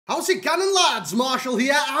How's it going, lads? Marshall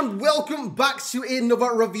here, and welcome back to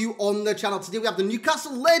another review on the channel. Today we have the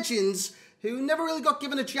Newcastle legends who never really got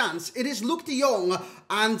given a chance. It is Luke de Jong,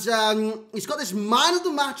 and he's got this Man of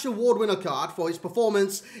the Match award winner card for his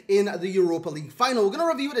performance in the Europa League final. We're going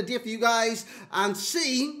to review it today for you guys and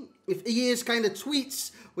see if EA's kind of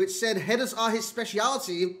tweets which said headers are his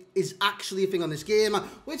speciality is actually a thing on this game,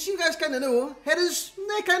 which you guys kind of know. Headers,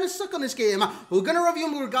 they kind of suck on this game. We're going to review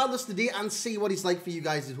him regardless today and see what he's like for you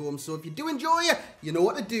guys at home. So if you do enjoy, you know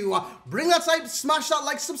what to do. Bring that type, smash that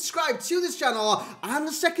like, subscribe to this channel and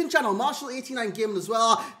the second channel, Marshall89 Gaming as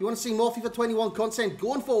well. You want to see more FIFA 21 content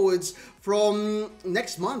going forwards from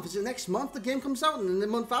next month. Is it next month the game comes out? And the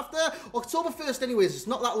month after? October 1st anyways. It's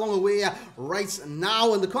not that long away right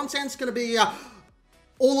now. And the content's going to be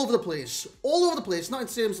all over the place. All over the place. Not in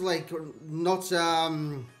terms of like, not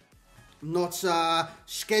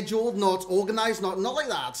scheduled, not organized, not like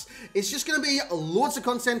that. It's just going to be loads of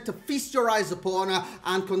content to feast your eyes upon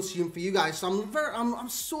and consume for you guys. So I'm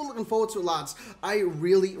so looking forward to it, lads. I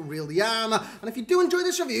really, really am. And if you do enjoy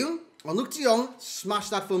this review on Luke de Jong, smash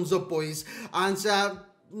that thumbs up, boys. And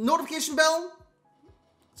notification bell,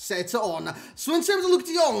 set it on. So in terms of Luke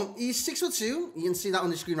de Jong, he's 6'2". You can see that on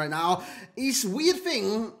the screen right now. His weird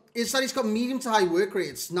thing is that he's got medium to high work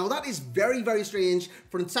rates. Now that is very, very strange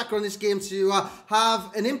for an attacker in this game to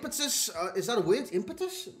have an impetus. Is that a word?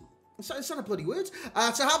 Impetus? Is that a bloody word?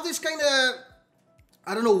 To have this kind of,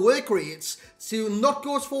 I don't know, work rates to not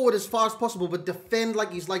go forward as far as possible, but defend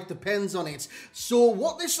like he's like depends on it. So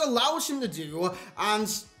what this allows him to do,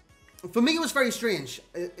 and for me, it was very strange.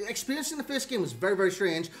 Experiencing the first game was very, very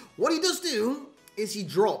strange. What he does do is he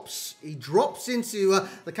drops. He drops into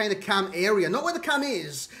the kind of cam area. Not where the cam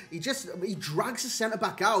is. He drags the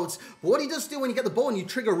centre-back out. But what he does do when you get the ball and you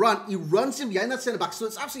trigger run, he runs in behind that centre-back. So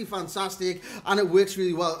it's absolutely fantastic, and it works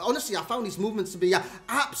really well. Honestly, I found his movements to be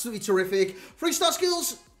absolutely terrific. Three-star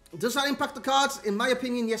skills. Does that impact the cards? In my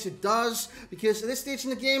opinion, yes, it does. Because at this stage in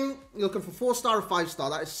the game, you're looking for 4-star or 5-star.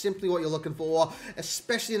 That is simply what you're looking for,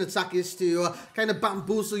 especially in attackers to kind of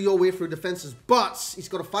bamboozle your way through defenses. But he's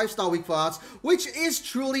got a 5-star weak for hearts, which is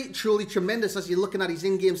truly, truly tremendous as you're looking at his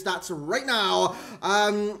in-game stats right now.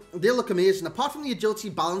 They look amazing. Apart from the agility,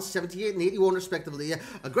 balance, 78 and 81 respectively.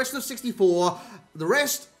 Aggression of 64. The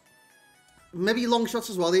rest, maybe long shots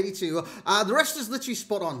as well, 82. The rest is literally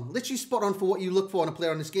spot on. Literally spot on for what you look for in a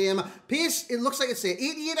player in this game. Pace, it looks like it's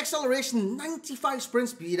 88 acceleration, 95 sprint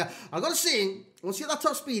speed. I gotta say, once you hit that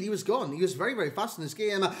top speed, he was gone. He was very, very fast in this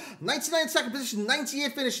game. 99 second position,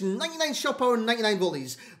 98 finish, 99 shot power, and 99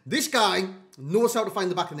 volleys. This guy knows how to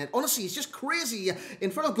find the back of the net. Honestly, he's just crazy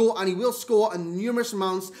in front of goal, and he will score a numerous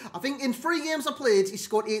amounts. I think in 3 games I played, he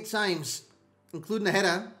scored 8 times, including a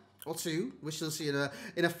header or 2, which you'll see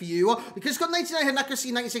in a few. Because he's got 99 head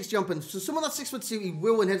accuracy, 96 jumping. So someone that's 6'2", he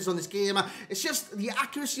will win headers on this game. It's just the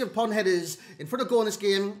accuracy upon headers in front of goal in this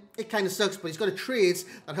game, it kind of sucks, but he's got a trait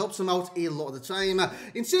that helps him out a lot of the time.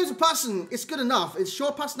 In terms of passing, it's good enough. It's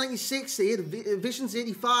short pass 96, vision's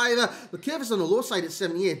 85. The curve is on the low side at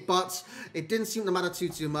 78, but it didn't seem to matter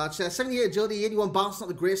too much. 78 agility, 81 balance, not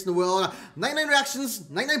the greatest in the world. 99 reactions,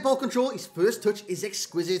 99 ball control. His first touch is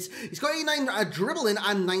exquisite. He's got 89 dribbling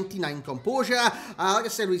and 99 composure. Like I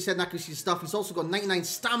said, we said accuracy stuff. He's also got 99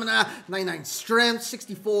 stamina, 99 strength,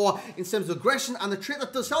 64 in terms of aggression, and the trait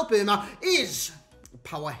that does help him is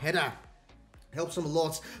power header. Helps him a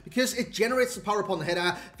lot because it generates the power upon the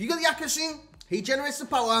header. If you got the accuracy, he generates the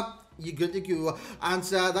power, you're good to go. And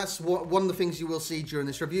that's one of the things you will see during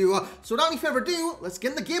this review. So without any further ado, let's get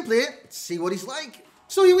in the gameplay, see what he's like.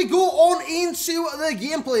 So here we go on into the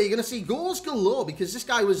gameplay. You're going to see goals galore because this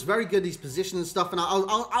guy was very good at his position and stuff. And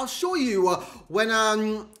I'll show you when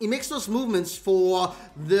he makes those movements for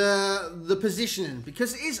the positioning,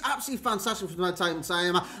 because it is absolutely fantastic from time to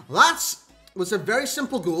time. That was a very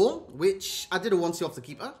simple goal, which I did a one-two off the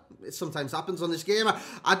keeper. It sometimes happens on this game.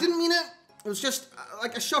 I didn't mean it. It was just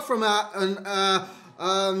like a shot from a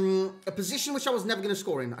position which I was never going to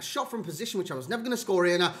score in. A shot from a position which I was never going to score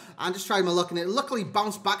in. And just tried my luck, and it luckily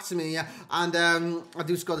bounced back to me. And I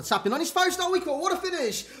do score the tap-in on his 5-star weak foot. What a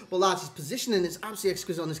finish! But lads, his positioning is absolutely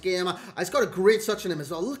exquisite on this game. He's got a great touch on him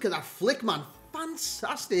as well. Look at that flick, man.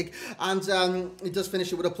 Fantastic. And he does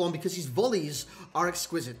finish it with aplomb because his volleys are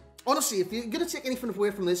exquisite. Honestly, if you're going to take anything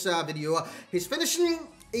away from this video, his finishing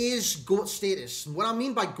is GOAT status. What I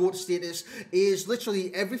mean by GOAT status is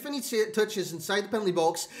literally everything he touches inside the penalty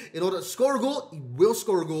box, in order to score a goal, he will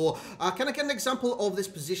score a goal. Can I get an example of this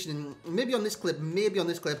positioning? Maybe on this clip, maybe on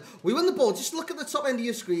this clip. We win the ball, just look at the top end of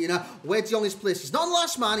your screen, where de Jong is placed. He's not the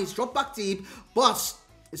last man, he's dropped back deep, but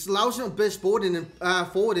it allows him to burst forward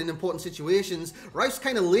in important situations. Rice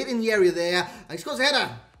kind of late in the area there, and he scores a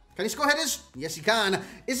header. Can he score headers? Yes, he can.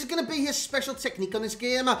 Is it going to be his special technique on this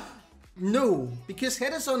game? No, because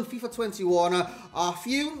headers on FIFA 21 are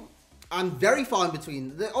few and very far in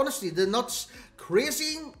between. Honestly, they're not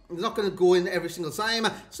crazy. They're not going to go in every single time.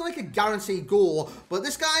 It's not like a guaranteed goal, but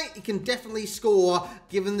this guy, he can definitely score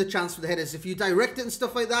given the chance for the headers. If you direct it and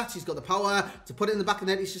stuff like that, he's got the power to put it in the back of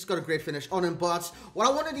the net. He's just got a great finish on him. But what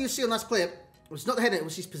I wanted you to see on that clip was not the header, it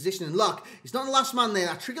was his position and luck. He's not the last man there.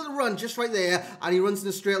 I triggered the run just right there, and he runs in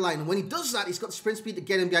a straight line. And when he does that, he's got the sprint speed to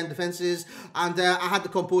get him behind defenses. And I had the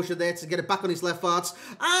composure there to get it back on his left foot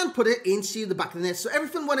and put it into the back of the net. So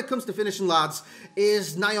everything when it comes to finishing, lads,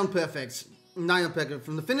 is nigh on perfect. Nigh on perfect.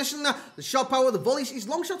 From the finishing, the shot power, the volleys. His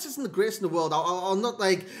long shots isn't the greatest in the world. I'll not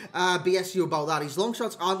like BS you about that. His long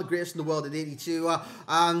shots aren't the greatest in the world at 82.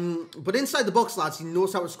 But inside the box, lads, he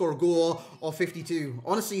knows how to score a goal or 52.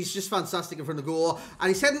 Honestly, he's just fantastic in front of goal. And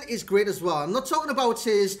his heading is great as well. I'm not talking about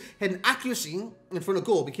his heading accuracy in front of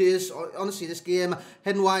goal, because honestly, this game,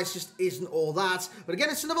 heading-wise, just isn't all that. But again,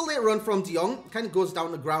 it's another late run from Jong. Kind of goes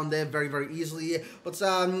down the ground there very, very easily. But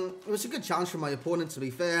it was a good challenge from my opponent, to be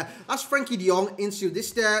fair. That's Frankie de Jong into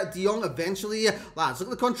this De Jong eventually. Lads, look at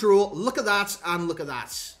the control. Look at that, and look at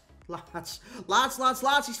that. Lads,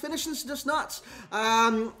 he's finishing just nuts.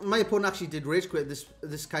 My opponent actually did rage quit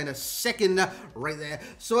this kind of second right there.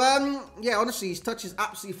 So, yeah, honestly, his touch is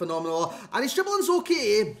absolutely phenomenal. And his dribbling's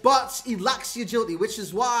okay, but he lacks the agility, which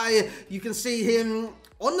is why you can see him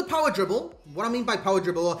on the power dribble. What I mean by power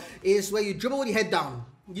dribble is where you dribble with your head down.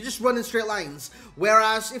 You just run in straight lines.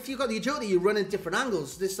 Whereas if you've got the agility, you run in different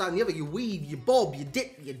angles. This, that, and the other. You weave, you bob, you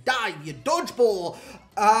dip, you dive, you dodgeball.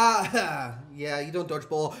 Yeah, you don't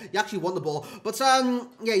dodgeball. You actually want the ball. But,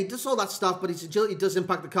 yeah, he does all that stuff, but his agility does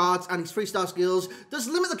impact the cards, and his freestyle skills does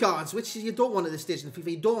limit the cards, which you don't want at this stage in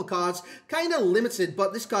FIFA. You don't want cards. Kind of limited,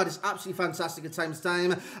 but this card is absolutely fantastic at time to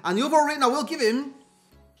time. And the overall rating I will give him,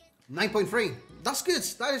 9.3. That's good.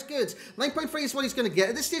 That is good. 9.3 is what he's going to get.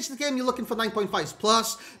 At this stage of the game, you're looking for 9.5s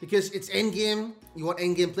plus, because it's endgame. You want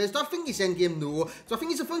endgame players. Do I think he's endgame? No. Do I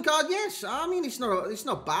think he's a fun card? Yes. I mean, it's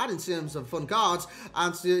not bad in terms of fun cards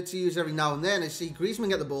and to use every now and then. I see Griezmann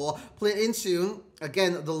get the ball, play it into,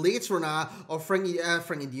 again, the late runner of Frankie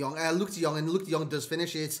de Jong, Luke de Jong, and Luke de Jong does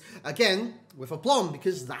finish it, again, with aplomb,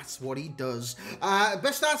 because that's what he does.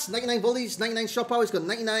 Best stats, 99 volleys, 99 shot power. He's got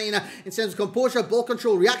 99 in terms of composure, ball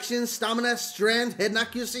control, reaction, stamina, strength, head and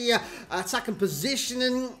accuracy, attack and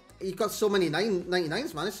positioning. You've got so many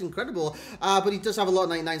 99s, man. It's incredible. But he does have a lot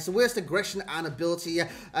of 99s. The worst aggression and ability.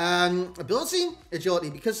 Agility,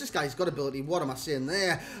 because this guy's got ability. What am I saying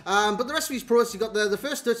there? But the rest of his pros, you've got the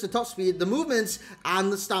first touch, the top speed, the movements,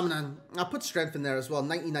 and the stamina. I put strength in there as well.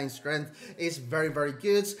 99 strength is very, very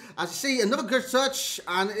good. As you see, another good touch,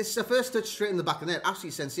 and it's the first touch straight in the back of the net.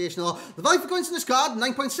 Absolutely sensational. The value for coins in this card,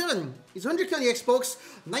 9.7. It's 100k on the Xbox,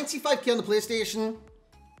 95k on the PlayStation.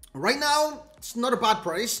 Right now, it's not a bad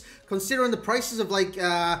price, considering the prices of, like,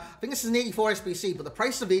 I think this is an 84 SBC, but the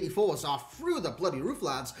price of 84s are through the bloody roof,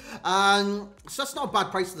 lads. So that's not a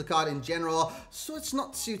bad price for the card in general, so it's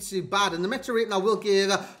not too bad. And the meta rating I will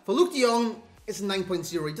give for Luke de Jong, it's a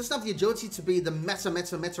 9.0. He doesn't have the agility to be the meta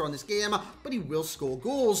on this game, but he will score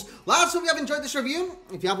goals. Lads, hope you have enjoyed this review.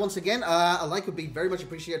 If you have, once again, a like would be very much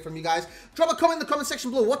appreciated from you guys. Drop a comment in the comment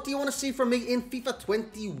section below. What do you want to see from me in FIFA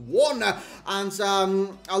 21?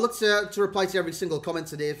 And I'll look to reply to every single comment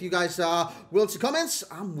today. If you guys are willing to comment,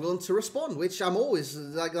 I'm willing to respond, which I'm always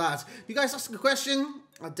like that. If you guys ask a question,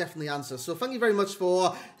 I'll definitely answer. So thank you very much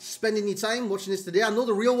for spending your time watching this today. I know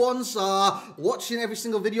the real ones are watching every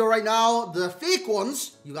single video right now. The fake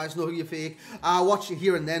ones, you guys know who you're fake, watching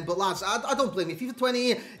here and then. But lads, I don't blame you. FIFA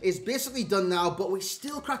 20 is basically done now, but we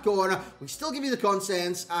still crack on. We still give you the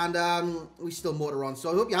content, and we still motor on.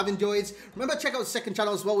 So I hope you have enjoyed. Remember, check out the second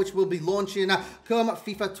channel as well, which will be launching come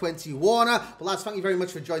FIFA 21. But lads, thank you very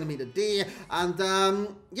much for joining me today. And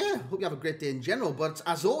yeah, hope you have a great day in general. But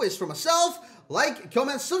as always, for myself, like,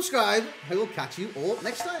 comment, subscribe. I will catch you all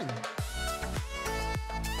next time.